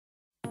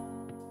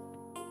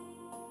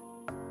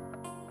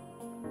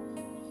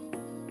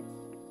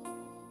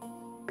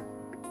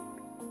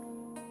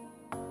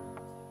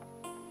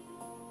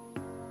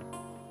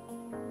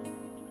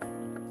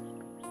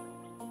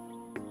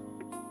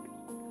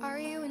Are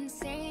you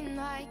insane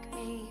like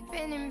me?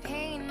 Been in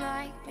pain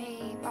like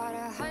me? Bought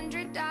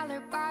 $100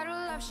 bottle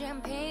of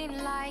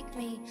champagne like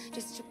me,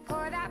 just to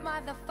pour that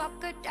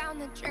motherfucker down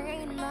the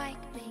drain like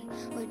me?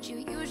 Would you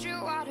use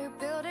your water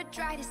bill to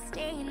try to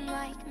stain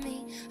like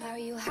me? Are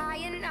you high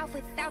enough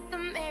without the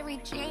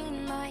Mary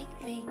Jane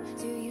like me?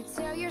 Do you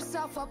tear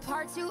yourself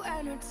apart to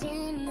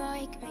entertain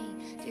like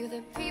me? Do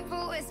the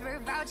people whisper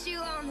about you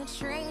on the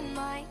train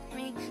like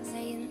me,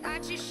 saying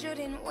that you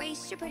shouldn't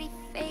waste your pretty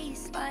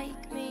face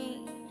like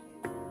me?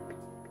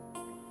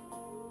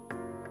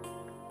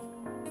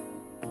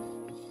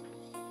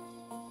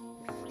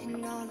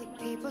 And all the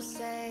people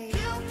say, you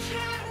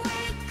can't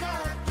wake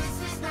up,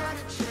 this is not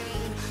a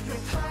dream.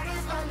 You're part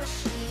of a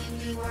machine,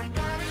 you are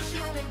not a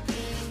human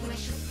being.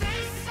 With your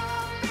face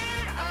all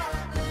lit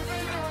up,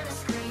 living on a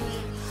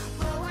screen.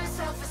 Low on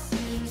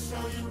self-esteem, so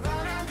you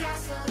run on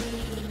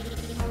gasoline.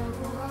 Oh,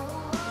 oh,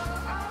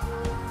 oh,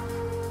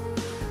 oh.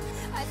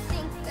 I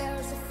think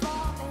there's a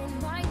flaw in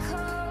my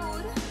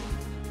code.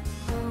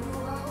 Oh,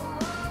 oh,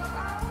 oh,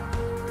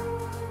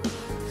 oh.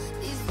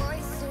 These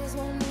voices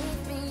won't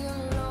leave me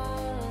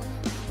alone.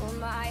 Well,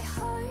 my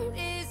heart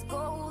is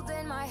gold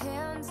and my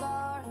hands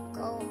are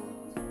gold.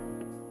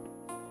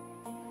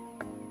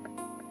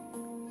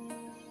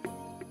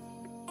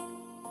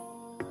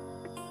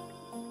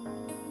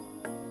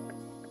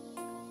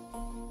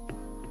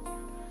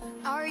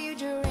 Are you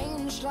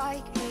deranged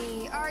like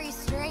me? Are you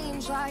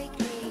strange like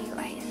me?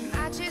 Lighting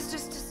matches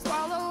just to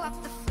swallow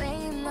up the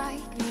flame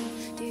like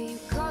me? Do you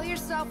call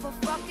yourself a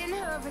fucking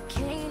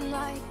hurricane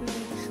like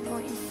me?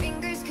 Pointing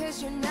fingers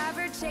cause you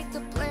never take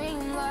the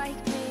blame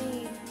like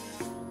me.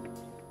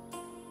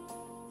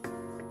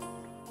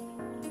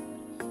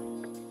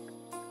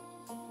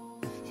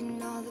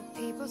 And all the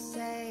people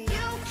say,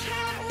 you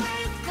can't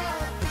wake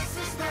up, this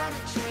is not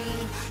a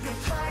dream.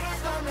 You're part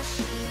of a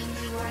machine,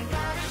 you are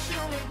not a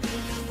human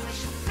being. With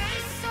your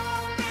face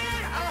all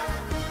lit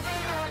up,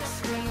 living on a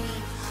screen.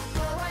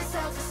 Low on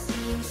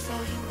self-esteem, so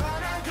you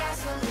run on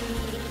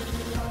gasoline.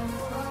 Oh,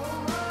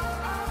 oh,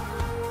 oh, oh.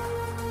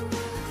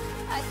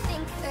 I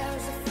think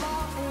there's a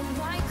flaw in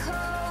my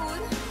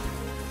code.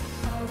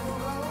 Oh,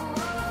 oh,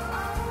 oh,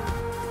 oh.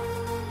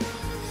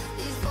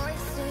 These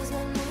voices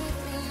won't leave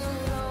me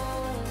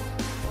alone.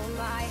 Well,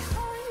 my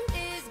heart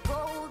is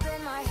gold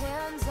and my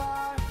hands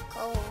are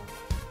cold.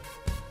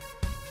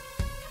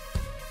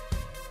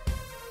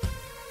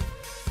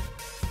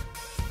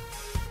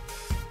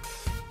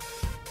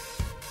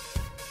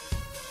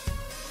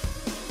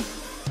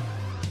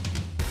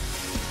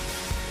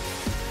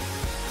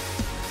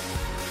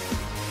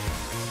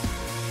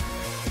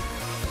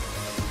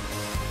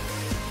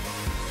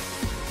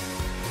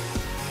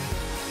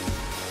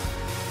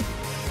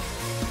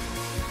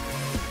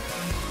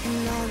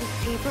 And all the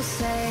people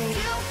say,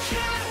 you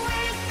can't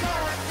wake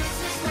up, this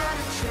is not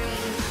a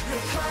dream.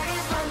 You're part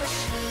of a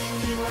machine,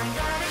 you are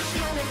not a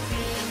human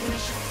being.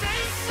 With your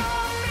face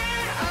all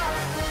lit up,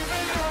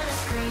 living on a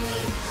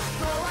screen.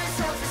 Low on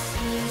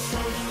self-esteem, so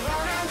you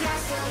run on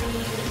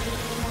gasoline.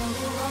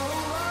 Oh, oh,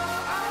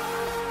 oh, oh.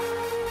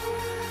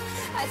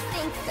 I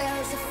think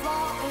there's a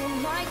flaw in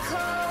my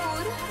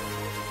code.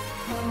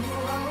 Oh,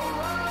 oh, oh,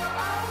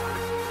 oh.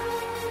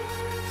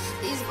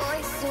 These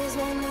voices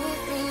won't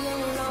leave me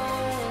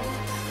alone.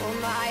 Well,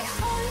 my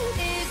heart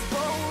is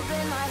gold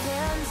and my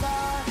hands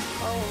are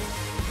cold.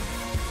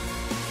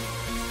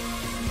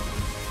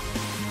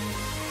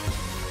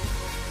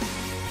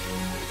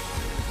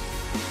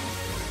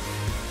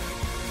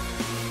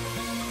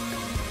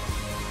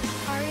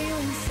 Are you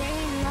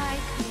insane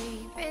like me?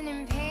 Been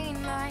in pain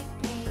like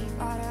me?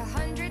 Bought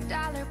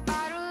 $100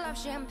 bottle of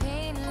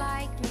champagne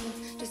like me,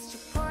 just to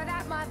pour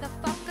that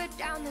motherfucker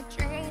down the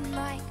drain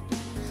like me?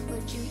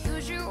 Would you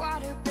use your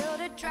water bill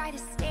to try to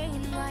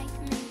stain like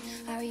me?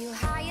 Are you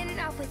high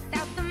enough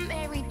without the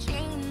Mary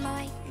Jane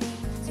like me?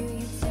 Do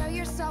you tear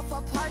yourself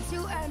apart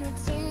to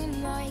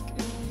entertain like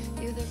me?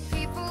 Do the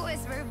people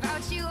whisper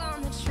about you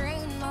on the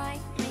train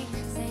like me,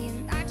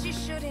 saying that you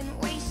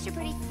shouldn't waste your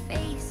pretty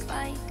face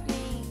like me?